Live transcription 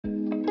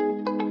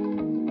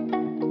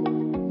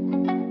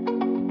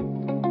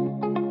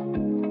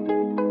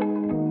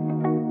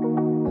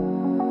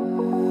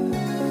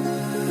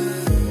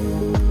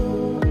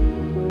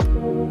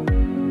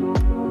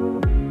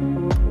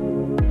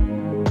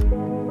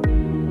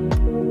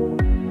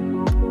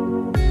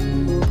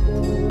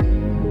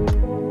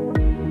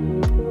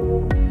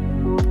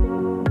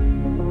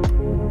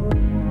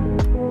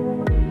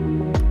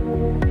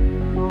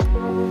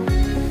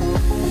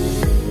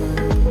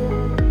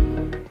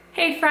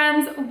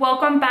friends,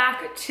 welcome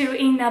back to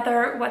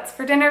another What's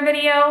for Dinner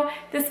video.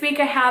 This week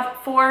I have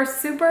 4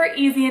 super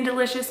easy and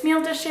delicious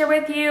meals to share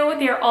with you.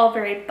 They are all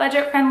very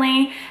budget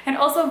friendly and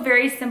also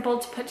very simple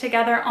to put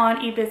together on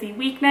a busy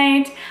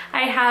weeknight.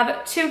 I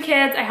have 2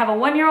 kids. I have a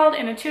 1-year-old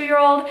and a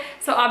 2-year-old,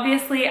 so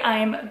obviously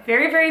I'm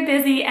very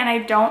busy and I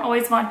don't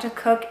always want to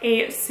cook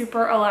a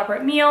super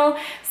elaborate meal.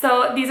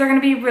 So these are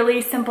going to be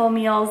really simple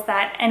meals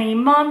that any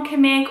mom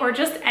can make, or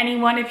just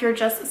anyone if you're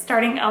just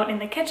starting out in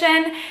the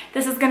kitchen.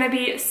 This is going to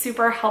be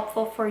super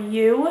helpful for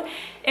you.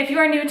 If you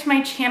are new to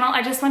my channel,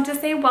 I just want to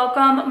say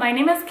welcome. My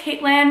name is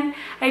Caitlin.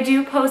 I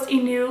do post a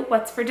new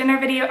What's for Dinner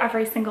video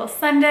every single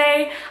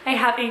Sunday. I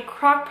have a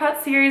crock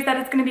pot series that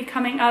is going to be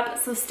coming up,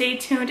 so stay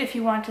tuned if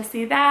you want to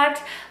see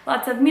that.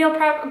 Lots of meal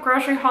prep,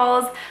 grocery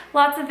hauls,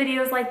 lots of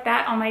videos like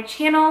that on my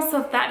channel.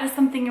 So if that is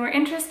something you are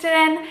interested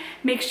in,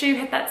 make sure you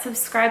hit that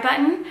subscribe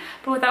button.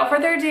 But without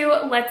further ado,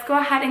 let's go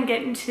ahead and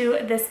get into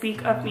this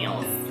week of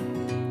meals.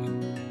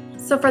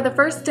 So for the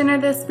first dinner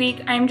this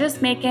week, I'm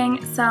just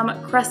making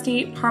some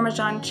crusty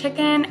Parmesan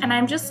chicken, and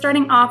I'm just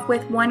starting off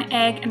with 1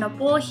 egg in a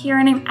bowl here,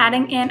 and I'm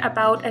adding in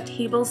about a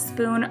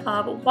tablespoon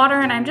of water,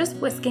 and I'm just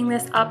whisking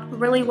this up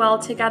really well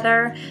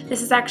together.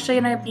 This is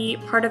actually going to be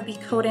part of the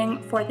coating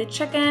for the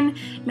chicken.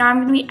 Now I'm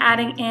going to be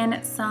adding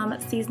in some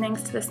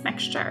seasonings to this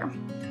mixture.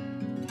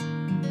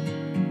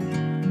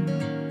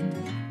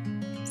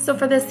 So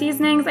for the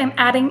seasonings, I'm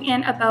adding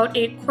in about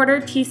a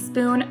 1/4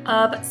 teaspoon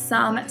of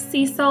some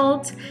sea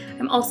salt.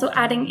 I'm also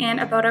adding in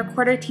about a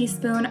 1/4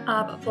 teaspoon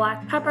of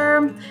black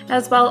pepper,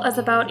 as well as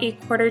about a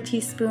 1/4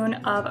 teaspoon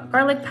of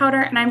garlic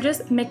powder, and I'm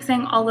just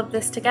mixing all of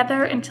this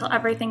together until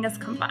everything is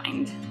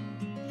combined.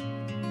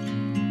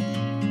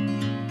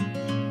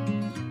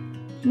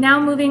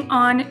 Now moving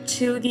on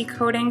to the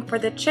coating for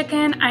the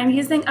chicken, I'm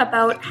using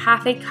about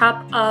 1/2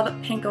 cup of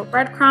panko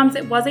breadcrumbs.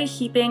 It was a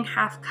heaping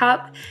 1/2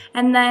 cup.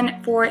 And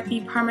then for the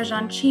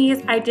Parmesan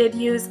cheese, I did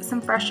use some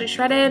freshly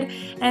shredded,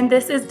 and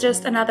this is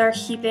just another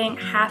heaping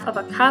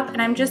 1/2 cup,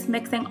 and I'm just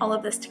mixing all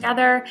of this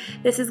together.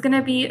 This is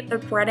gonna be the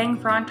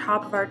breading for on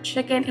top of our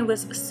chicken. It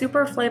was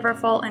super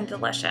flavorful and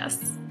delicious.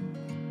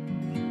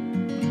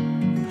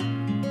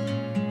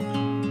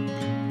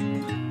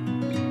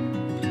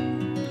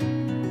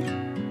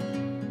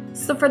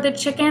 So for the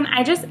chicken,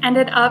 I just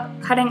ended up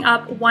cutting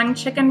up 1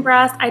 chicken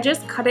breast. I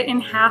just cut it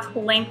in half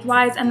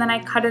lengthwise, and then I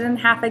cut it in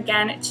half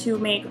again to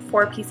make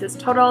 4 pieces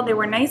total. They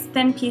were nice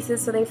thin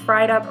pieces, so they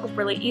fried up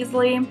really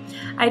easily.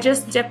 I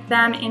just dipped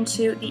them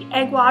into the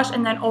egg wash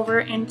and then over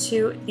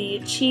into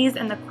the cheese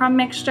and the crumb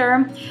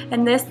mixture,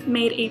 and this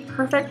made a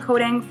perfect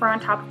coating for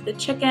on top of the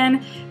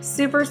chicken.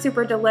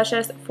 Super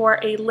delicious for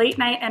a late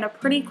night and a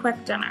pretty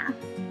quick dinner.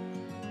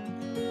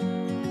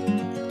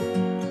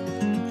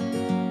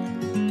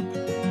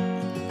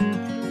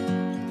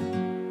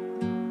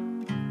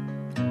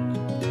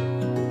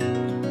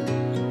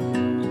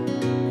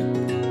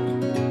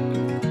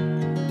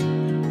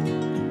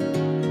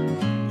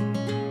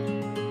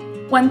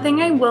 One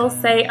thing I will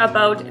say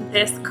about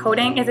this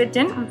coating is it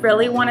didn't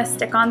really want to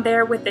stick on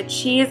there with the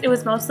cheese. It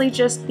was mostly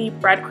just the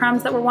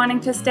breadcrumbs that were wanting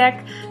to stick.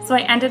 So I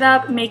ended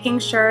up making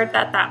sure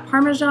that that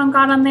Parmesan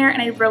got on there, and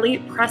I really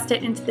pressed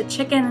it into the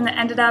chicken, and it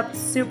ended up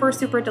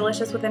super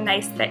delicious with a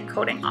nice thick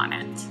coating on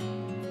it.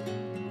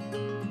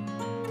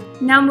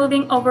 Now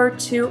moving over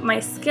to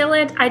my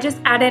skillet, I just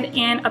added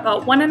in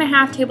about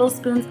 1.5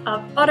 tablespoons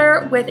of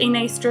butter with a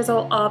nice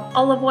drizzle of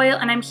olive oil,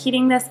 and I'm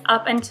heating this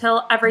up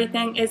until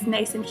everything is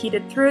nice and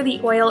heated through. The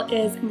oil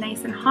is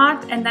nice and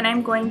hot, and then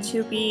I'm going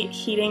to be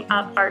heating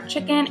up our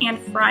chicken and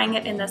frying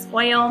it in this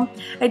oil.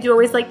 I do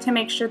always like to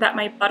make sure that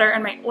my butter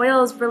and my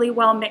oil is really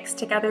well mixed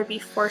together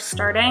before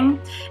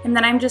starting, and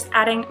then I'm just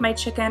adding my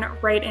chicken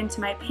right into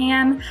my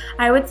pan.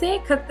 I would say I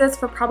cooked this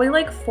for probably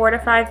like 4 to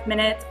 5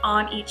 minutes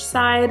on each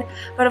side,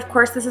 but of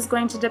course this is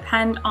going to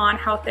depend on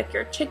how thick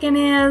your chicken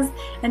is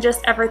and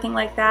just everything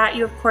like that.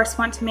 You of course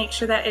want to make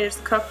sure that it is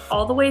cooked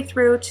all the way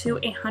through to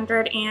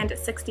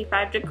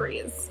 165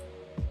 degrees.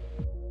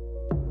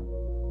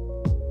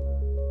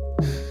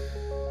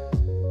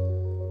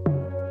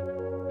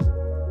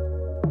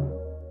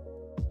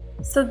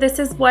 So this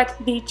is what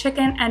the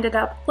chicken ended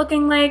up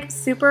looking like,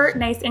 super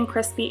nice and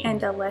crispy and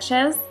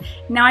delicious.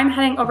 Now I'm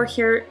heading over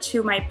here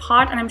to my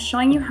pot, and I'm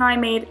showing you how I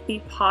made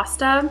the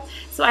pasta.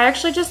 So I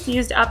actually just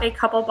used up a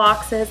couple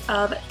boxes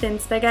of thin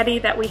spaghetti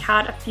that we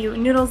had a few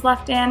noodles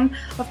left in.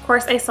 Of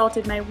course I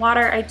salted my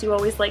water. I do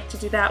always like to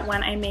do that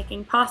when I'm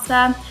making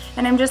pasta,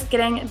 and I'm just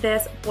getting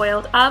this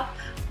boiled up.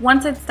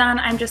 Once it's done,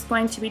 I'm just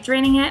going to be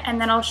draining it,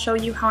 and then I'll show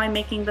you how I'm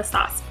making the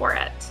sauce for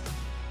it.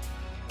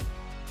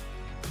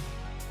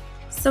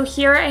 So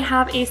here I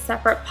have a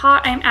separate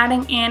pot. I'm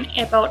adding in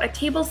about 1.5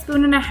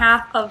 tablespoons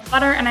of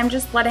butter, and I'm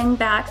just letting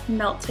that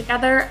melt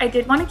together. I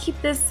did want to keep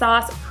this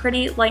sauce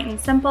pretty light and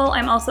simple.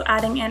 I'm also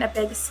adding in a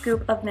big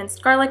scoop of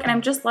minced garlic, and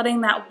I'm just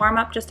letting that warm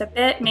up just a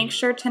bit. Make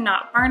sure to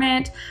not burn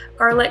it.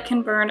 Garlic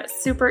can burn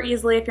super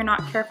easily if you're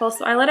not careful,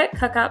 so I let it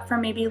cook up for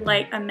maybe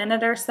like a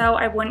minute or so.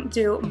 I wouldn't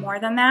do more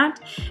than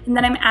that. And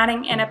then I'm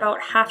adding in about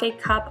 1/2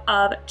 cup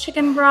of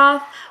chicken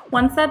broth.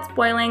 Once that's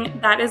boiling,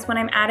 that is when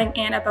I'm adding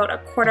in about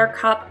 1/4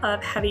 cup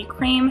of heavy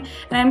cream,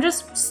 and I'm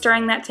just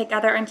stirring that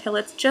together until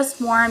it's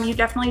just warm. You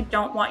definitely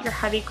don't want your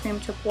heavy cream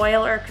to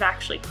boil or it could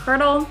actually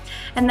curdle.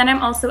 And then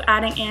I'm also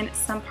adding in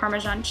some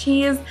Parmesan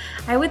cheese.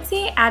 I would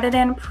say added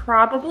in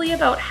probably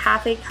about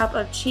half a cup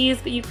of cheese,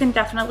 but you can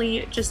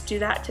definitely just do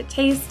that to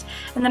taste.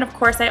 And then of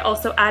course I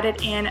also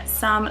added in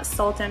some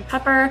salt and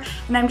pepper,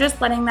 and I'm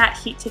just letting that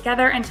heat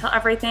together until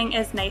everything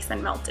is nice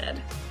and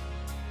melted.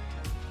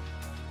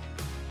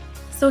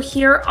 So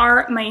here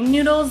are my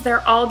noodles.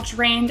 They're all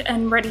drained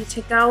and ready to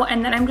go.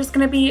 And then I'm just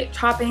gonna be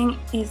topping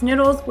these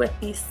noodles with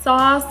the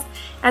sauce.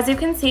 As you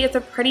can see, it's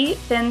a pretty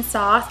thin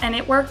sauce and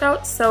it worked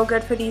out so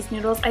good for these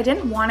noodles. I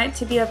didn't want it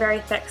to be a very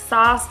thick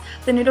sauce.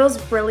 The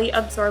noodles really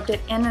absorbed it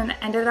in and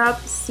ended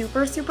up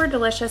super, super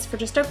delicious for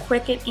just a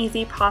quick and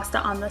easy pasta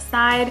on the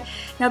side.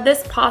 Now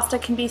this pasta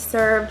can be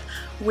served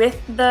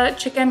with the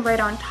chicken right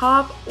on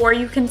top, or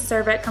you can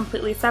serve it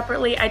completely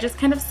separately. I just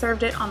kind of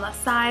served it on the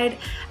side.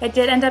 I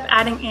did end up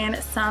adding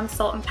in some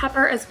salt and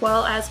pepper as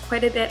well as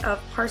quite a bit of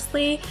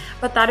parsley,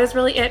 but that is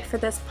really it for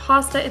this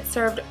pasta. It's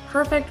served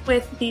perfect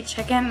with the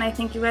chicken, and I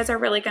think you guys are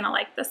really gonna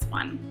like this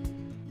one.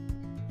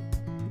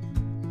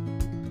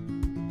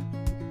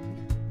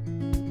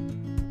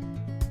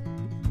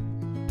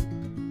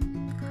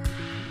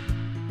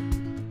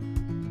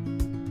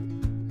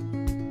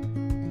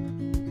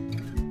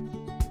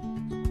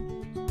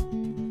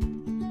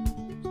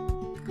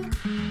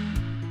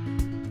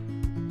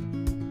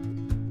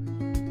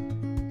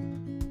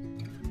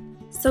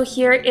 So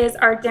here is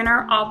our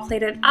dinner all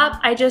plated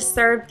up. I just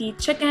served the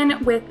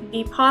chicken with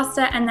the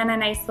pasta and then a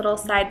nice little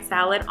side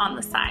salad on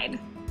the side.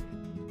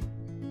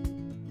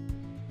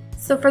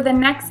 So for the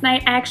next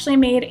night, I actually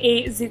made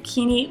a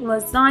zucchini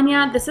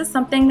lasagna. This is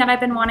something that I've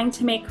been wanting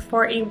to make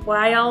for a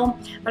while,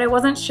 but I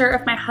wasn't sure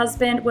if my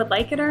husband would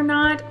like it or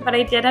not, but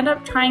I did end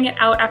up trying it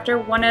out after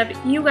one of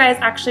you guys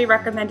actually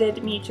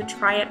recommended me to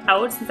try it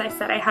out since I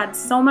said I had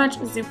so much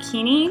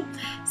zucchini.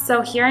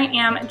 So here I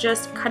am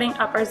just cutting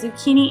up our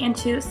zucchini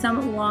into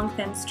some long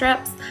thin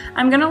strips.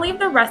 I'm gonna leave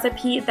the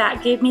recipe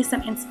that gave me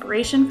some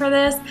inspiration for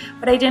this,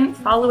 but I didn't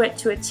follow it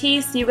to a T,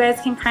 so you guys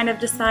can kind of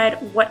decide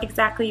what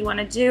exactly you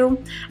wanna do.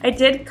 I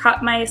did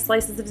cut my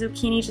slices of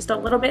zucchini just a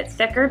little bit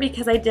thicker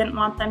because I didn't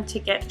want them to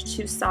get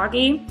too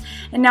soggy.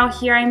 And now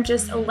here I'm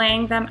just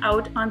laying them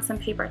out on some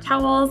paper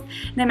towels,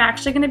 and I'm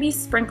actually gonna be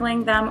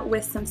sprinkling them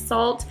with some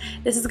salt.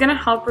 This is gonna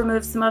help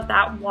remove some of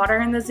that water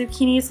in the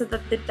zucchini so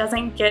that it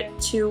doesn't get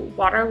too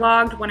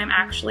waterlogged when I'm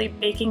actually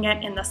baking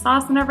it in the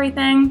sauce and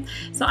everything.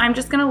 So I'm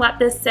just gonna let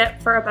this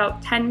sit for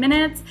about 10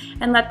 minutes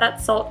and let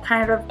that salt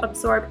kind of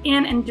absorb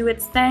in and do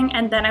its thing,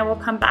 and then I will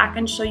come back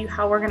and show you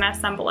how we're gonna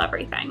assemble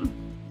everything.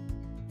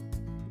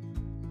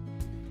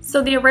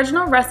 So the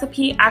original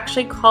recipe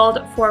actually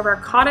called for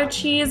ricotta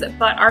cheese,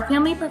 but our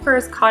family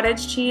prefers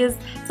cottage cheese.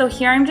 So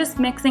here I'm just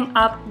mixing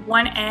up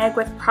 1 egg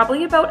with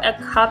probably about a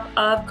cup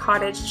of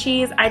cottage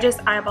cheese. I just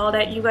eyeballed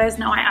it. You guys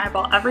know I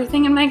eyeball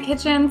everything in my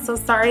kitchen, so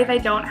sorry if I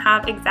don't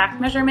have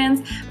exact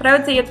measurements, but I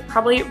would say it's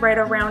probably right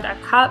around a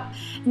cup.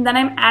 And then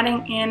I'm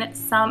adding in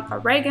some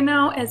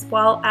oregano as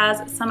well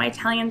as some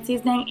Italian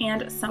seasoning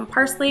and some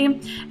parsley.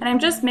 And I'm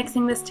just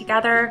mixing this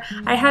together.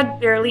 I had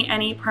barely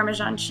any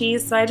Parmesan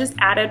cheese, so I just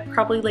added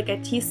probably like a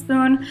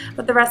teaspoon,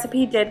 but the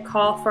recipe did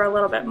call for a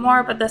little bit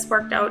more, but this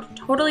worked out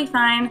totally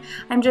fine.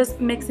 I'm just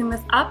mixing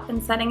this up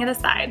and setting it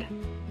aside.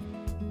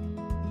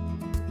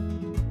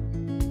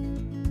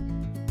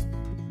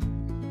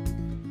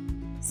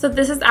 So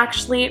this is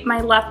actually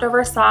my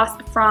leftover sauce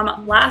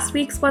from last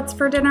week's What's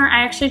for Dinner.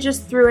 I actually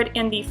just threw it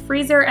in the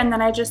freezer and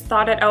then I just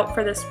thawed it out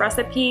for this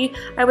recipe.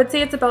 I would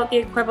say it's about the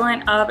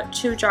equivalent of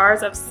 2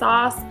 jars of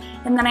sauce.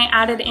 And then I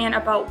added in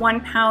about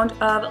 1 pound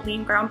of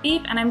lean ground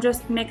beef, and I'm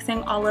just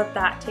mixing all of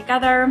that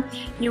together.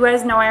 You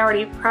guys know I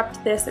already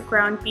prepped this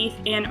ground beef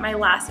in my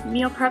last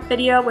meal prep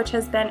video, which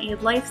has been a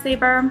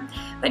lifesaver.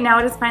 But now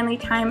it is finally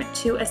time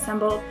to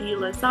assemble the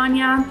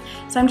lasagna.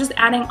 So I'm just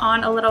adding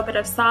on a little bit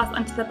of sauce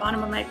onto the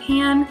bottom of my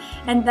pan,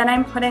 and then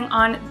I'm putting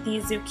on the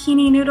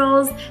zucchini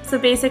noodles. So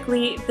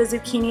basically the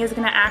zucchini is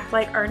gonna act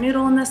like our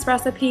noodle in this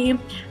recipe.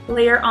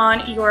 Layer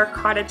on your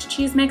cottage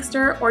cheese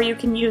mixture, or you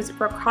can use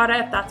ricotta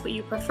if that's what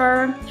you prefer.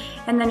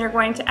 And then you're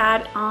going to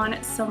add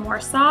on some more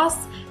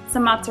sauce,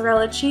 some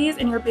mozzarella cheese,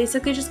 and you're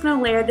basically just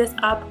gonna layer this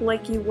up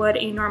like you would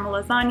a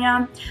normal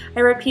lasagna.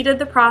 I repeated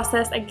the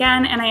process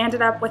again and I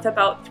ended up with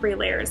about 3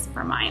 layers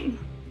for mine.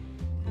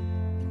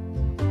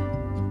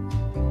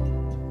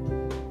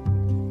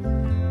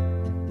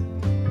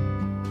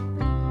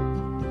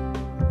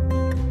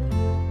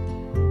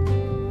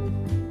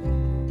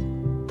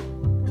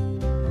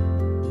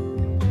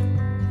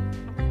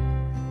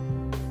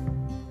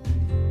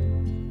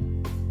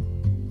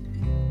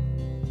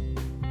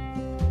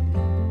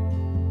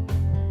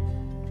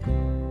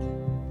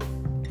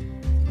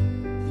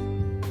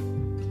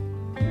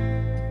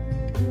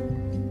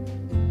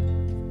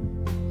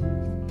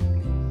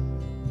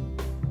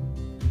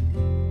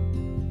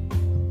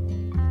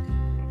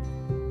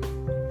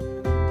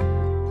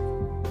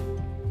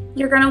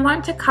 You're going to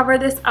want to cover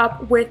this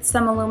up with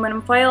some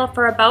aluminum foil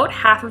for about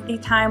half of the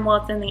time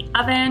while it's in the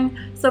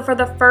oven. So for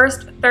the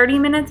first 30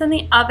 minutes in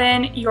the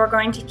oven, you're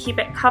going to keep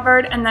it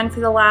covered, and then for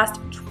the last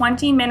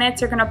 20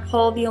 minutes, you're going to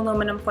pull the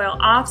aluminum foil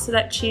off so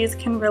that cheese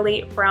can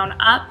really brown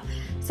up.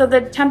 So the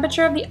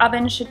temperature of the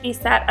oven should be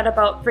set at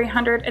about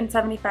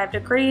 375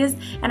 degrees,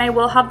 and I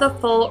will have the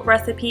full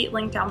recipe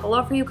linked down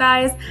below for you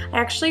guys. I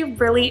actually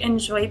really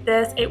enjoyed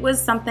this. It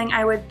was something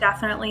I would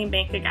definitely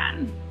make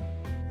again.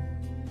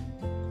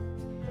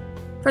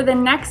 For the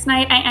next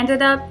night, I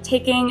ended up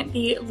taking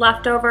the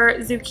leftover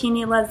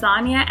zucchini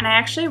lasagna and I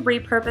actually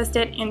repurposed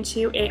it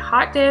into a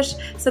hot dish.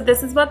 So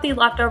this is what the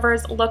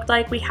leftovers looked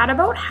like. We had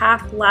about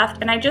half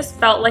left and I just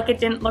felt like it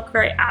didn't look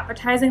very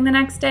appetizing the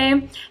next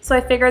day. So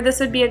I figured this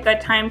would be a good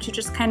time to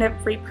just kind of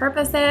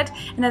repurpose it,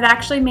 and it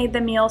actually made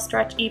the meal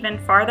stretch even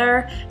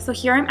farther. So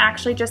here I'm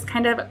actually just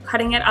kind of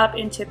cutting it up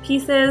into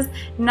pieces.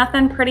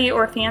 Nothing pretty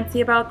or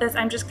fancy about this.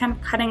 I'm just kind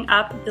of cutting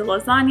up the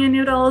lasagna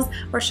noodles,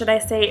 or should I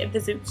say the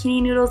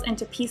zucchini noodles,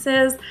 into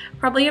pieces,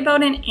 probably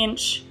about an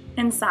inch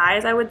in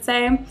size, I would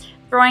say.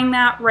 Throwing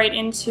that right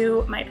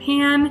into my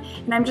pan,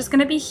 and I'm just going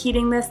to be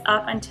heating this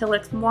up until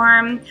it's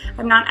warm.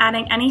 I'm not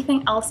adding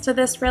anything else to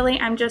this really,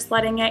 I'm just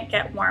letting it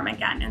get warm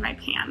again in my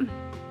pan.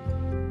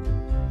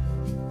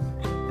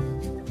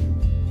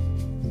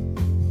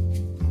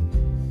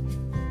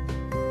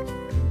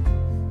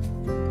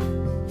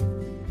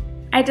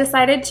 I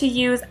decided to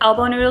use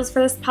elbow noodles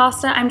for this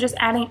pasta. I'm just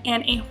adding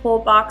in a whole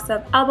box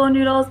of elbow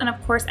noodles, and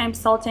of course I'm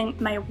salting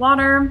my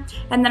water,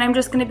 and then I'm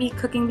just going to be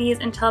cooking these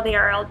until they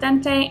are al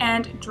dente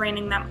and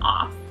draining them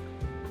off.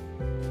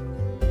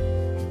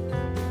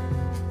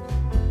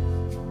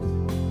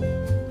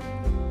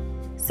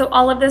 So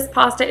all of this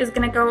pasta is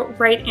going to go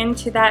right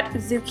into that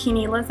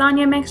zucchini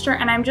lasagna mixture,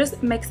 and I'm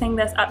just mixing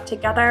this up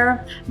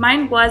together.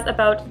 Mine was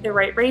about the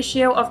right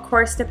ratio. Of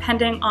course,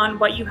 depending on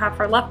what you have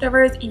for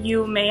leftovers,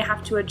 you may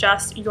have to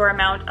adjust your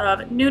amount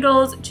of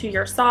noodles to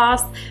your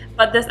sauce,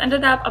 but this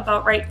ended up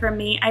about right for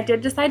me. I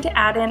did decide to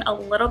add in a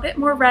little bit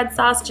more red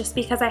sauce just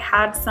because I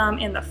had some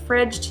in the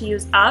fridge to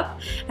use up,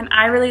 and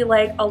I really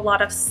like a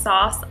lot of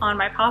sauce on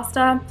my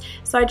pasta.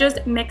 So I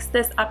just mixed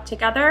this up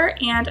together,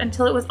 and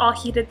until it was all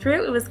heated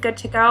through, it was good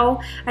to go.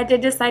 I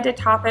did decide to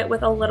top it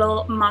with a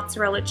little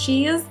mozzarella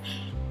cheese,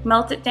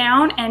 melt it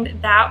down,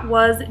 and that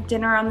was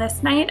dinner on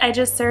this night. I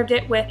just served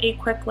it with a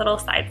quick little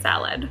side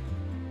salad.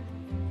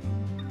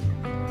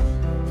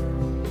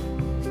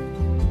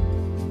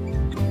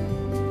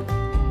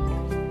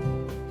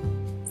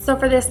 So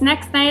for this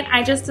next night,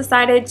 I just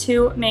decided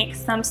to make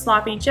some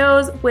sloppy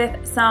joes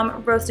with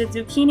some roasted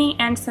zucchini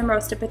and some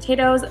roasted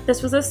potatoes.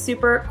 This was a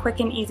super quick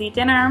and easy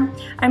dinner.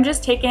 I'm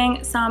just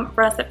taking some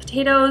russet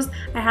potatoes.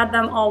 I had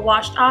them all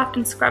washed off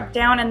and scrubbed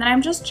down, and then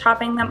I'm just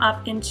chopping them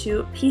up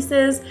into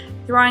pieces,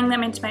 throwing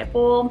them into my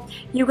bowl.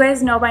 You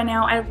guys know by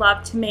now I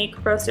love to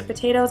make roasted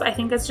potatoes. I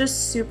think it's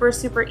just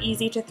super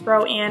easy to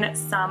throw in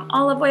some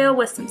olive oil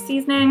with some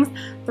seasonings,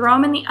 throw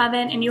them in the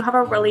oven, and you have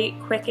a really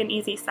quick and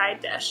easy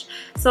side dish.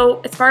 So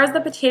as far as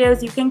the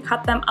potatoes, you can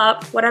cut them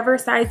up whatever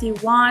size you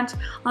want.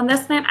 On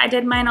this night, I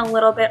did mine a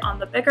little bit on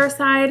the bigger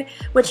side,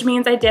 which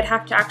means I did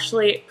have to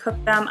actually cook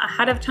them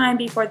ahead of time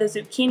before the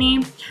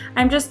zucchini.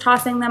 I'm just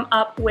tossing them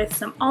up with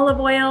some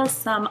olive oil,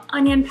 some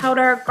onion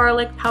powder,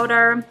 garlic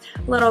powder,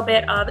 a little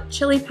bit of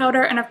chili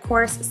powder, and of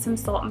course some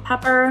salt and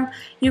pepper.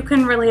 You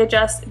can really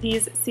adjust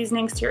these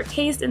seasonings to your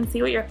taste and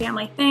see what your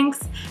family thinks.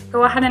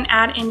 Go ahead and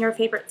add in your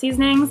favorite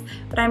seasonings,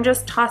 but I'm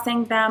just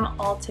tossing them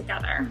all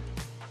together.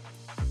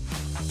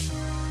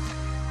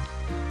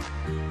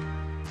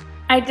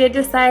 I did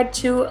decide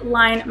to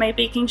line my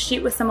baking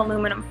sheet with some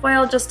aluminum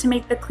foil just to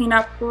make the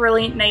cleanup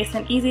really nice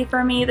and easy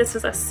for me. This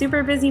was a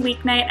super busy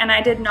weeknight and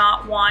I did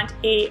not want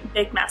a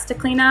big mess to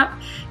clean up.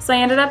 So I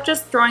ended up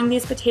just throwing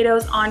these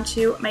potatoes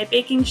onto my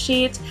baking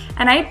sheet,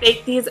 and I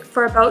baked these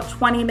for about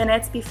 20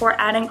 minutes before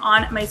adding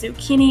on my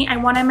zucchini. I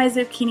wanted my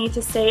zucchini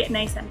to stay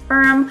nice and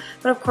firm,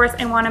 but of course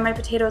I wanted my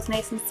potatoes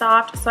nice and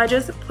soft. So I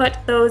just put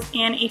those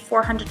in a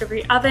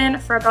 400-degree oven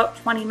for about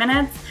 20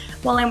 minutes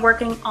while I'm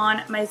working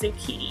on my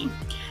zucchini.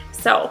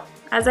 So,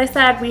 as I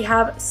said, we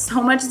have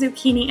so much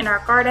zucchini in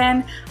our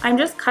garden. I'm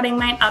just cutting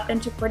mine up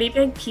into pretty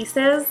big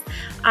pieces.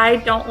 I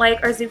don't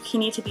like our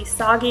zucchini to be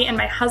soggy, and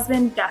my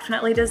husband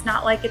definitely does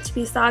not like it to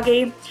be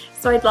soggy,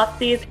 so I left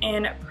these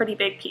in pretty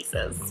big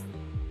pieces.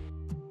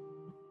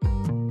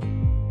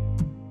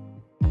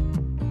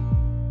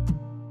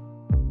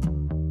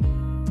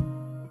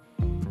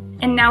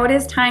 And now it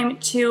is time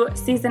to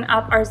season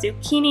up our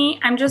zucchini.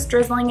 I'm just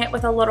drizzling it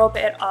with a little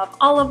bit of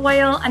olive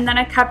oil, and then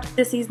I kept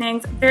the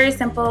seasonings very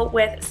simple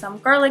with some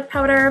garlic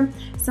powder,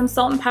 some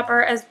salt and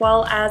pepper, as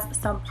well as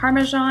some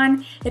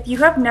Parmesan. If you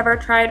have never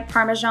tried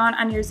Parmesan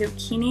on your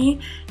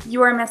zucchini,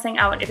 you are missing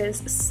out. It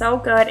is so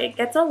good. It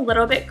gets a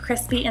little bit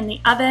crispy in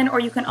the oven, or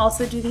you can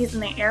also do these in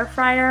the air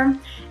fryer,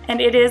 and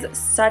it is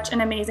such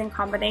an amazing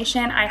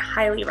combination. I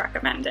highly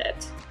recommend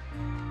it.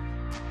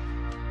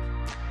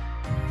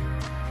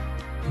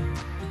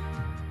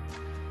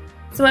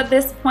 So at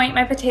this point,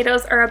 my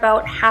potatoes are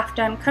about half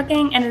done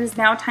cooking, and it is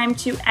now time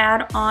to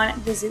add on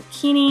the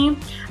zucchini.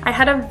 I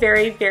had a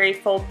very, very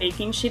full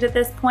baking sheet at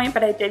this point,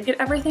 but I did get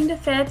everything to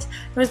fit.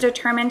 I was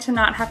determined to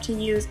not have to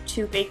use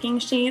 2 baking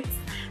sheets.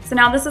 So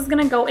now this is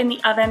gonna go in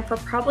the oven for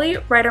probably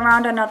right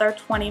around another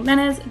 20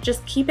 minutes.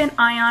 Just keep an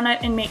eye on it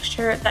and make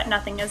sure that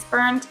nothing is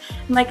burnt.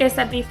 And like I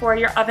said before,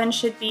 your oven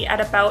should be at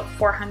about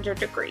 400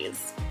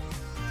 degrees.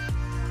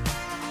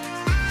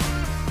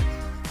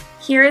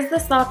 Here is the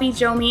sloppy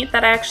Joe meat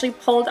that I actually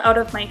pulled out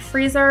of my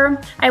freezer.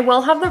 I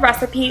will have the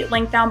recipe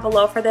linked down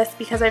below for this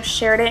because I've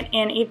shared it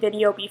in a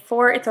video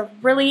before. It's a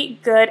really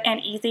good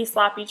and easy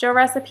sloppy Joe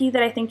recipe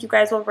that I think you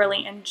guys will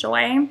really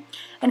enjoy.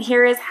 And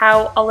here is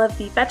how all of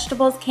the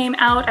vegetables came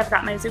out. I've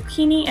got my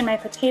zucchini and my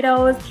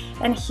potatoes,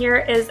 and here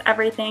is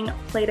everything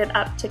plated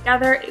up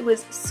together. It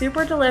was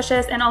super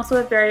delicious and also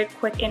a very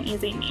quick and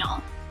easy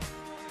meal.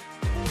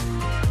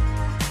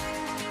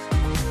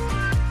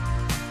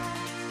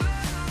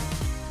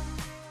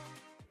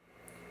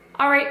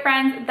 Alright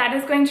friends, that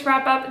is going to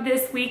wrap up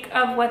this week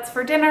of What's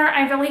for Dinner.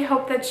 I really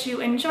hope that you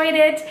enjoyed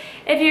it.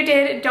 If you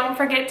did, don't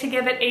forget to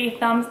give it a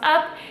thumbs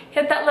up.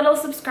 Hit that little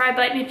subscribe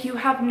button if you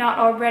have not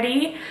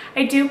already.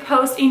 I do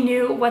post a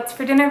new What's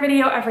for Dinner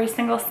video every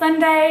single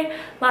Sunday.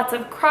 Lots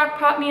of crock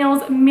pot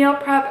meals, meal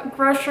prep,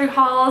 grocery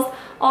hauls,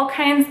 all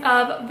kinds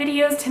of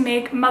videos to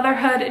make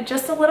motherhood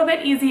just a little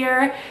bit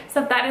easier.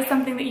 So if that is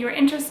something that you're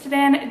interested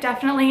in,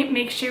 definitely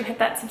make sure you hit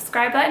that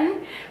subscribe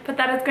button. But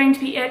that is going to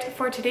be it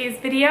for today's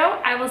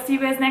video. I will see you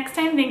guys next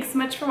time. Thanks so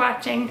much for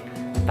watching.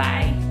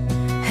 Bye.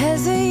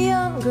 As a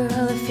young girl,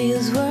 the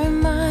fields were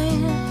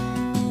mine.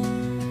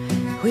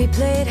 We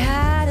played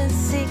hide and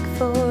seek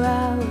for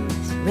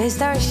hours,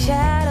 raised our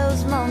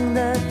shadows among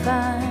the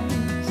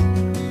pines.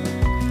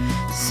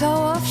 So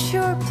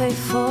offshore,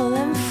 playful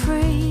and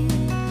free,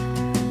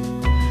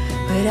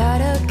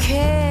 without a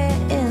care.